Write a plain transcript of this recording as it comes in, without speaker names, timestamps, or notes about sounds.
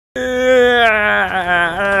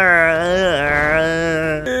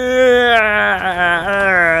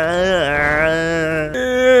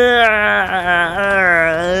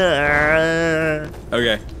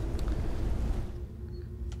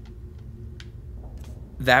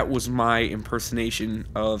that was my impersonation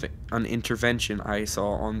of an intervention I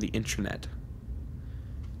saw on the internet.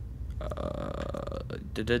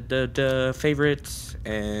 Favorites,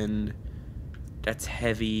 and that's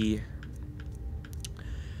heavy.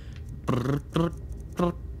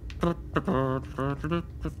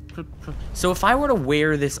 So if I were to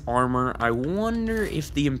wear this armor, I wonder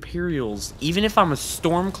if the Imperials, even if I'm a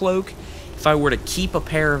Stormcloak, if I were to keep a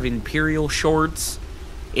pair of Imperial shorts,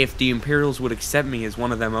 if the Imperials would accept me as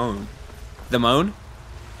one of them own. The moon?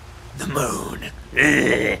 The moon.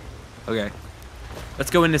 Okay. Let's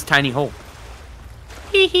go in this tiny hole.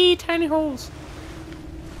 Hee hee, tiny holes.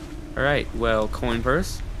 Alright, well, coin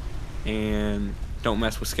purse. And don't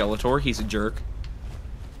mess with Skeletor, he's a jerk.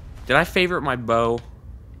 Did I favorite my bow?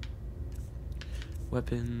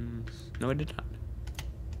 Weapons. No, I did not.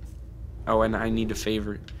 Oh, and I need to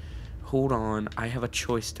favorite. Hold on, I have a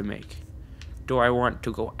choice to make. Do I want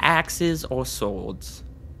to go axes or swords?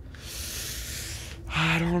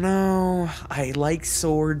 I don't know. I like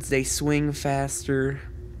swords, they swing faster.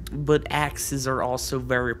 But axes are also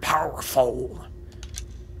very powerful.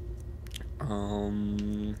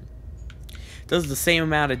 Does the same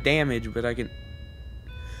amount of damage, but I can...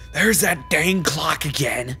 There's that dang clock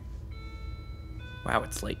again! Wow,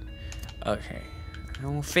 it's late. Okay. I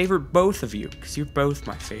will favorite both of you, because you're both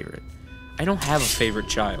my favorite. I don't have a favorite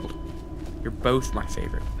child. You're both my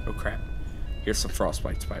favorite. Oh crap. Here's some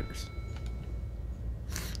frostbite spiders.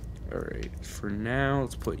 Alright, for now,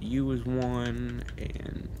 let's put you as 1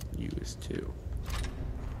 and you as 2.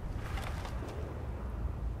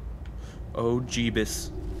 Oh,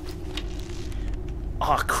 Jeebus.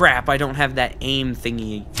 Oh crap, I don't have that aim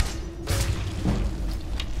thingy.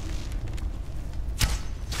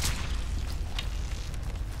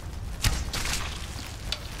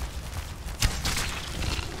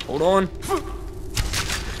 Hold on.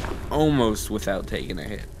 Almost without taking a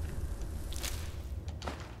hit.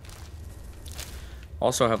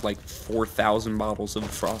 Also have like 4,000 bottles of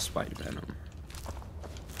frostbite venom.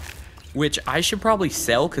 Which I should probably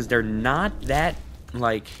sell because they're not that,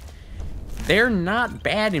 like, they're not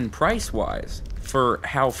bad in price-wise for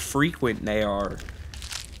how frequent they are.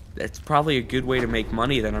 That's probably a good way to make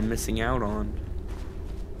money that I'm missing out on.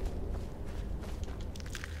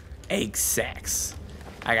 Egg sacks.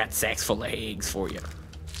 I got sacks full of eggs for you.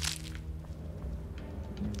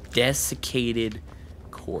 Desiccated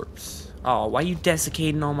corpse. Oh, why you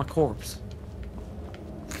desiccating all my corpse?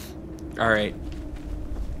 Alright.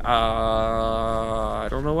 I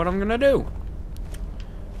don't know what I'm gonna do.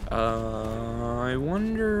 I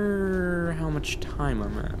wonder how much time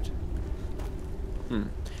I'm at.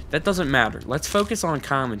 That doesn't matter. Let's focus on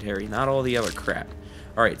commentary, not all the other crap.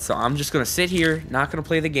 Alright, so I'm just gonna sit here, not gonna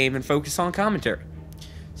play the game, and focus on commentary.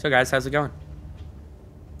 So guys, how's it going?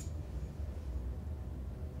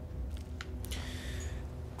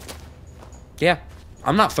 Yeah,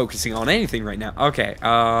 I'm not focusing on anything right now. Okay,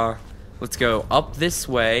 let's go up this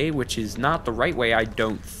way, which is not the right way, I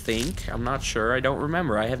don't think. I'm not sure, I don't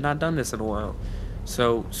remember. I have not done this in a while.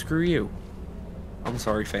 So, screw you. I'm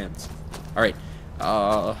sorry, fans. Alright,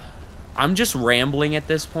 I'm just rambling at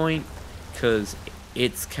this point, because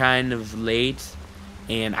it's kind of late,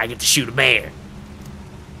 and I get to shoot a bear.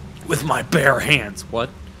 With my bare hands.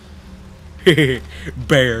 What?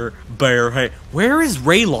 bare hand. Where is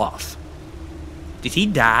Rayloff? Did he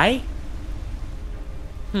die?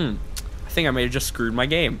 I think I may have just screwed my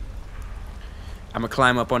game. I'm gonna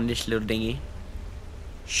climb up on this little dinghy.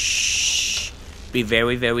 Shh. Be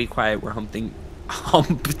very, very quiet. We're hunting.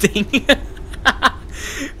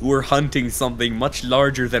 We're hunting something much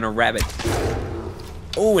larger than a rabbit.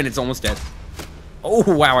 Oh, and it's almost dead. Oh,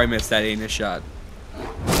 wow, I missed that anus shot.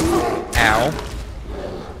 Ow.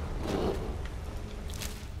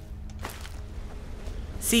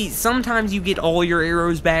 See, sometimes you get all your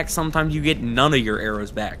arrows back, sometimes you get none of your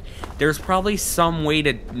arrows back. There's probably some way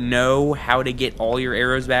to know how to get all your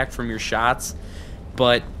arrows back from your shots,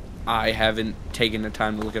 but I haven't taken the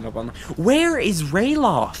time to look it up on. Where is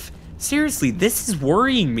Rayloff? Seriously, this is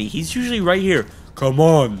worrying me. He's usually right here. Come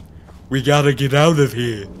on, we gotta get out of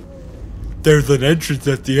here. There's an entrance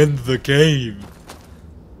at the end of the cave.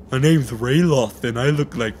 My name's Rayloth, and I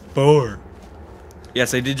look like Thor.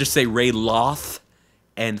 Yes, I did just say Rayloth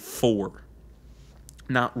and Thor.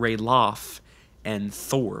 Not Rayloff and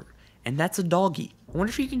Thor. And that's a doggy. I wonder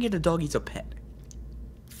if you can get a doggy as a pet.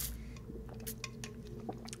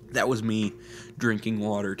 That was me drinking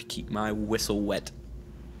water to keep my whistle wet.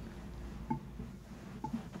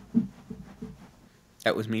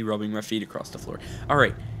 That was me rubbing my feet across the floor.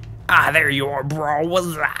 Alright. Ah, there you are, bro.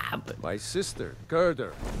 What's up? My sister,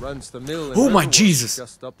 Gerda, runs the mill in Oh, my Riverwood, Jesus.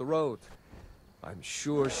 just up the road. I'm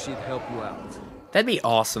sure she'd help you out. That'd be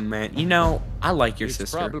awesome, man. You know, I like your It's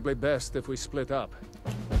sister. probably best if we split up.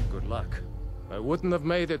 Good luck. I wouldn't have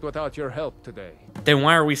made it without your help today. Then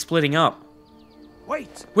why are we splitting up?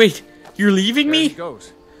 Wait! Wait, you're leaving There he me?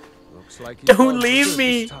 goes. Looks like he Don't found the leave good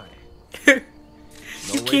me. this time. You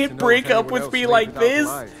No way can't to know break if up anyone with else me made like it out this.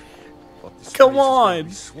 alive. But this Come place is gonna on.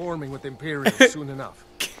 be swarming with Imperials soon enough.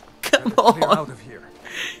 Come Better clear out on. of here.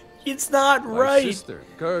 It's not My right. sister,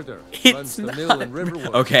 Gerda, It's runs the not. mill in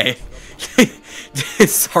Riverwood. Okay.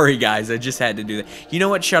 Sorry, guys. I just had to do that. You know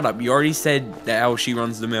what? Shut up. You already said that how she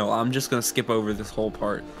runs the mill. I'm just going to skip over this whole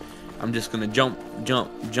part. I'm just going to jump,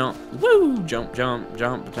 jump, jump. Woo! Jump, jump,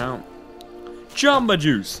 jump, jump. Jumba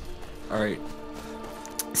juice. Alright.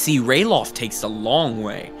 See, Rayloft takes a long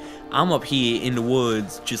way. I'm up here in the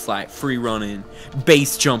woods, just like free running,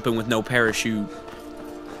 base jumping with no parachute.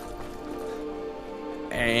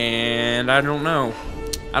 And I don't know.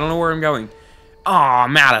 I don't know where I'm going. Oh,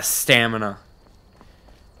 I'm out of stamina.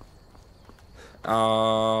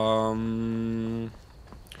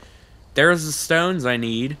 There's the stones I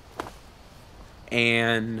need.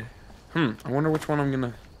 And, I wonder which one I'm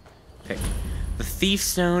gonna pick. The thief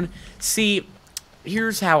stone. See,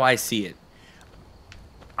 here's how I see it.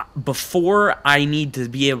 Before I need to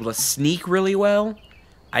be able to sneak really well,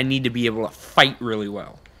 I need to be able to fight really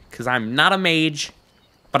well. Because I'm not a mage,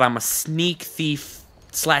 but I'm a sneak thief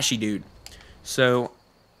slashy dude. So,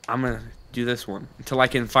 I'm going to do this one until I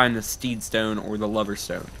can find the steed stone or the lover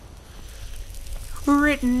stone.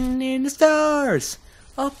 Written in the stars,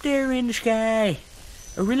 up there in the sky,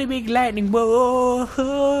 a really big lightning bolt.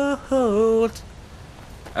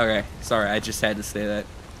 Okay, sorry, I just had to say that.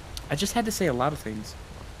 I just had to say a lot of things.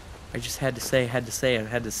 I just had to say, had to say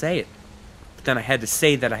it. But then I had to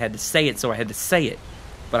say that I had to say it, so I had to say it.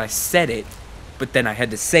 But I said it, but then I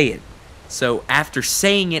had to say it. So after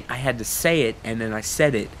saying it, I had to say it, and then I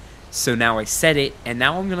said it. So now I said it, and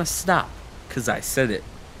now I'm gonna stop, because I said it.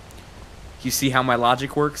 You see how my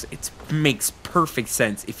logic works? It makes perfect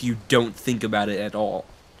sense if you don't think about it at all.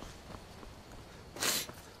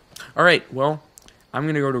 Alright, well, I'm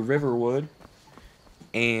gonna go to Riverwood,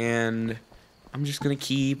 and I'm just gonna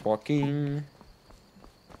keep walking.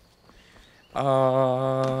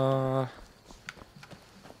 I'm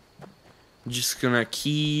just gonna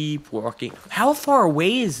keep walking. How far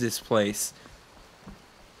away is this place?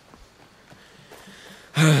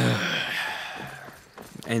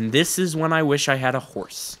 And this is when I wish I had a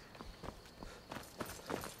horse.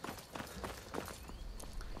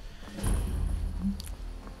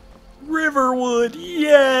 Riverwood,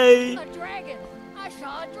 yay! A dragon! I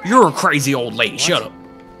saw a dragon! You're a crazy old lady, shut up.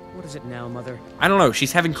 What is it now, Mother? I don't know,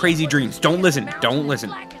 she's having crazy dreams. Don't listen, don't listen.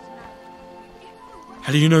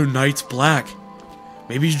 How do you know night's black?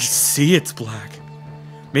 Maybe you just see it's black.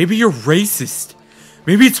 Maybe you're racist.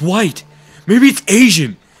 Maybe it's white. Maybe it's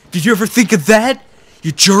Asian. Did you ever think of that?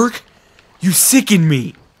 You jerk? You sicken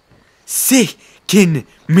me. Sicken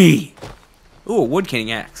me. Ooh, a wood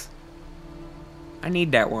king axe. I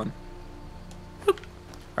need that one.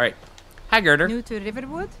 Alright. Hi, Gerder. New to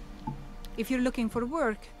Riverwood? If you're looking for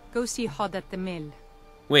work, go see Hod at the mill.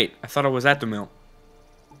 Wait, I thought I was at the mill.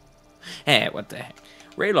 Eh, what the heck?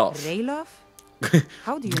 Rayloff. Rayloff?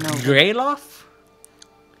 How do you know him? Rayloff?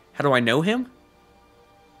 How do I know him?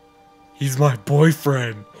 He's my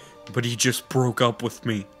boyfriend. But he just broke up with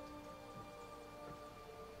me.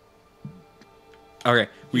 Okay,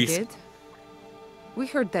 You did? We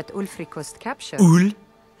heard that Ulfric was captured.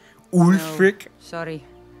 Ulfric? No, sorry.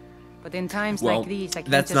 But in times Well, like these, I can't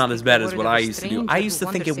that's just not take as the bad as word what of a I used to do. I stranger used to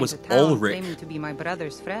who think it wanders was into town Ulrich. claiming to be my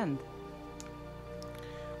brother's friend.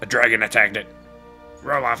 A dragon attacked it.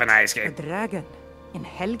 Roll off and I A escape. dragon? In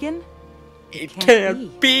Helgen? It Can't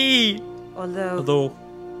can't be. Although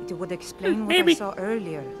it would explain what Maybe. I saw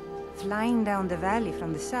earlier. Flying down the valley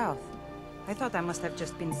from the south. I thought I must have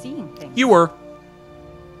just been seeing things. You were.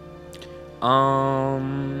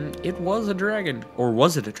 It was a dragon. Or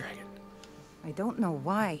was it a dragon? I don't know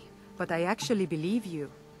why, but I actually believe you.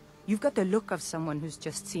 You've got the look of someone who's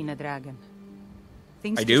just seen a dragon.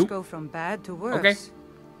 Things I just do? go from bad to worse. Okay.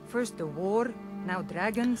 First the war, now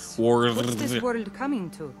dragons. War. What's this world coming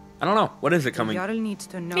to? I don't know. What is it coming? The Jarl needs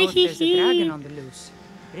to know if there's a dragon on the loose.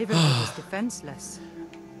 Riverwood is defenseless.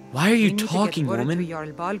 Why are We you need talking, to get word woman? to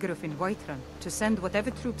Jarl Balgruuf in Whiterun to send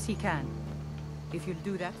whatever troops he can. If you'll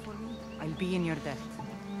do that for me, I'll be in your debt.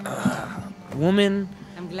 Woman.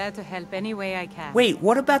 I'm glad to help any way I can. Wait,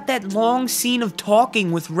 what about that long scene of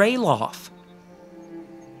talking with Rayloff?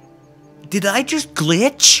 Did I just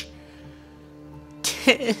glitch?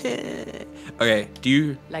 Okay, do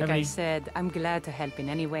you Like have I any- said, I'm glad to help in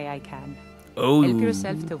any way I can. Oh. Help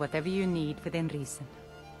yourself to whatever you need within reason.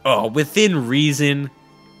 Oh, within reason.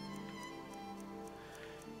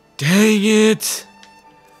 Dang it!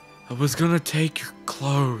 I was gonna take your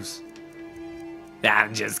clothes.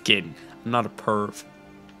 I'm just kidding. I'm not a perv.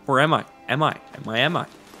 Or am I? Am I?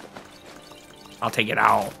 I'll take it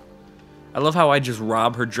all. I love how I just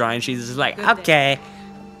rob her dry and she's just like, okay.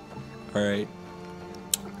 Alright.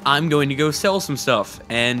 I'm going to go sell some stuff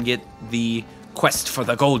and get the quest for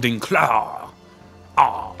the golden claw.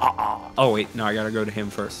 Oh, wait. No, I gotta go to him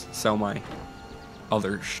first. Sell my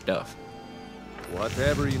other stuff.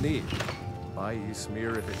 Whatever you need. Buy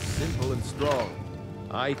Ysmir if it's simple and strong.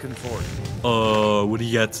 I can forge. What do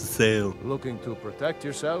you got to sell? Looking to protect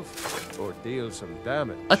yourself or deal some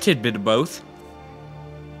damage? A tidbit of both.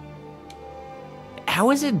 How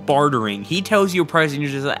is it bartering? He tells you a price and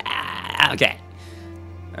you're just like, okay.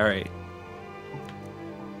 Alright.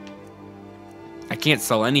 I can't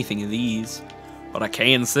sell anything of these, but I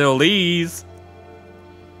can sell these.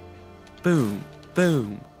 Boom,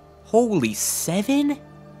 boom. Holy 7?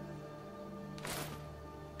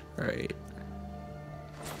 Alright.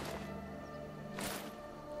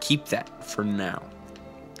 Keep that for now.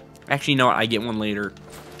 Actually, you know what? I get one later.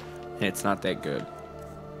 And it's not that good.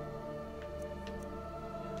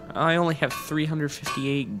 I only have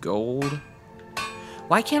 358 gold.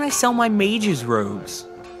 Why can't I sell my mage's robes?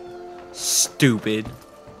 Stupid.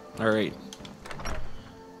 Alright.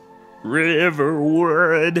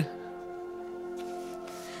 Riverwood.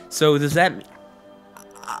 So does that... One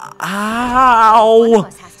Ow! of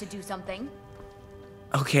us has to do something.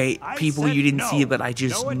 Okay, people, you didn't see it, but I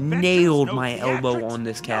just nailed my elbow on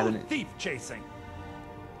this cabinet. Thief chasing.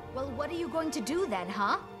 Well, what are you going to do then,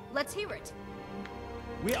 huh? Let's hear it.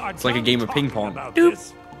 We are It's like a game of ping pong. about Doop,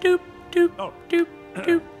 this. doop, doop, Oh. doop,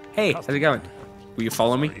 doop. Hey, how's it going? Will you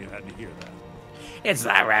follow me? You had to hear that. It's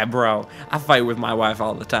that right, bro. I fight with my wife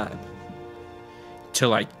all the time.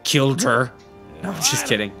 Till I killed her. No, I'm just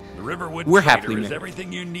kidding. The Riverwood We're Trader happily is married.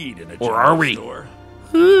 everything you need in a Or general are we? store.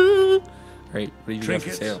 Right, what do you got for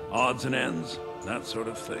Trinkets, sale? odds and ends, that sort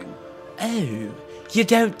of thing. Oh, you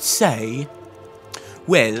don't say.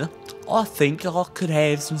 Well, I think I could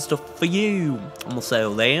have some stuff for you. I'm gonna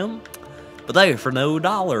sell them, but they're for no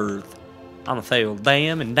dollars. I'm gonna sell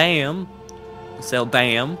them and them. I'm gonna sell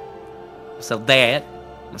them. I'm gonna sell that.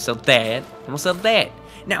 I'm gonna sell that. I'm gonna sell that.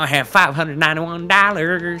 Now I have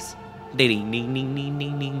 $591. Ding ding ding ding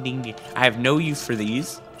ding ding ding ding. I have no use for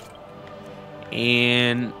these,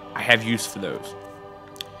 and I have use for those.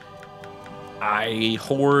 I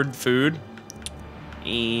hoard food,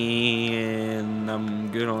 and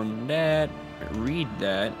I'm good on that. Read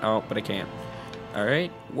that. Oh, but I can't. All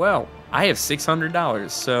right. Well, I have $600.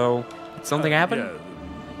 So, did something happen? Yeah,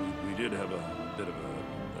 we did have a bit of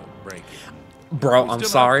a break. Bro, I'm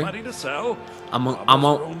sorry. Plenty to sell. I'm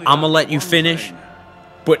gonna let you finish.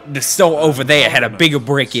 But the store over there had a bigger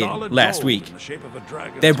break-in last week.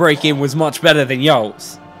 Their break-in was much better than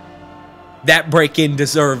yours. That break-in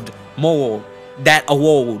deserved more, that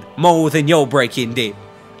award, more than your break-in did.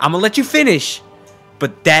 I'm gonna let you finish,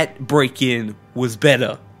 but that break-in was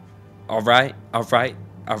better. Alright, alright,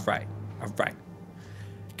 alright, alright.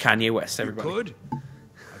 Kanye West, everybody. You could?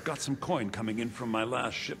 I've got some coin coming in from my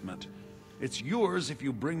last shipment. It's yours if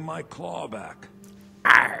you bring my claw back.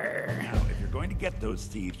 Now, if you're going to get those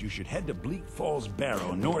thieves, you should head to Bleak Falls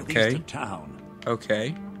Barrow, northeast Okay. of town.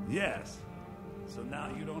 Okay. Yes. So now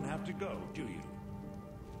you don't have to go, do you?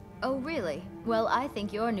 Oh, really? Well, I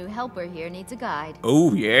think your new helper here needs a guide.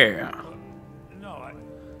 Oh, yeah. No,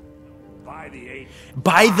 by the 8.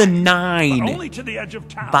 By the But 9. only to the edge of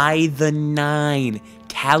town. By the 9.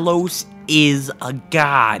 Talos is a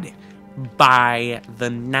god. By the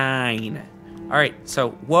 9. Alright, so,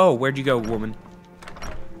 whoa, where'd you go, woman?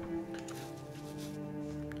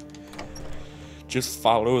 Just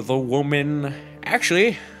follow the woman.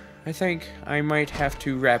 Actually, I think I might have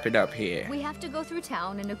to wrap it up here. We have to go through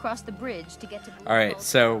town and across the bridge to get to Blue Alright, Falls.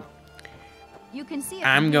 so You can see it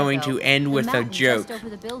I'm from going here, to though. end The with a mountain joke. just over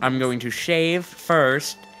the I'm buildings. going to shave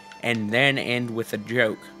first and then end with a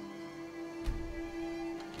joke.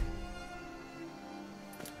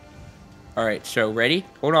 Alright, so ready?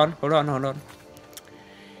 Hold on.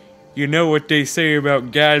 You know what they say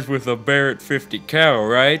about guys with a Barrett 50 cal,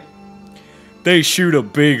 right? They shoot a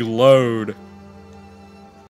big load.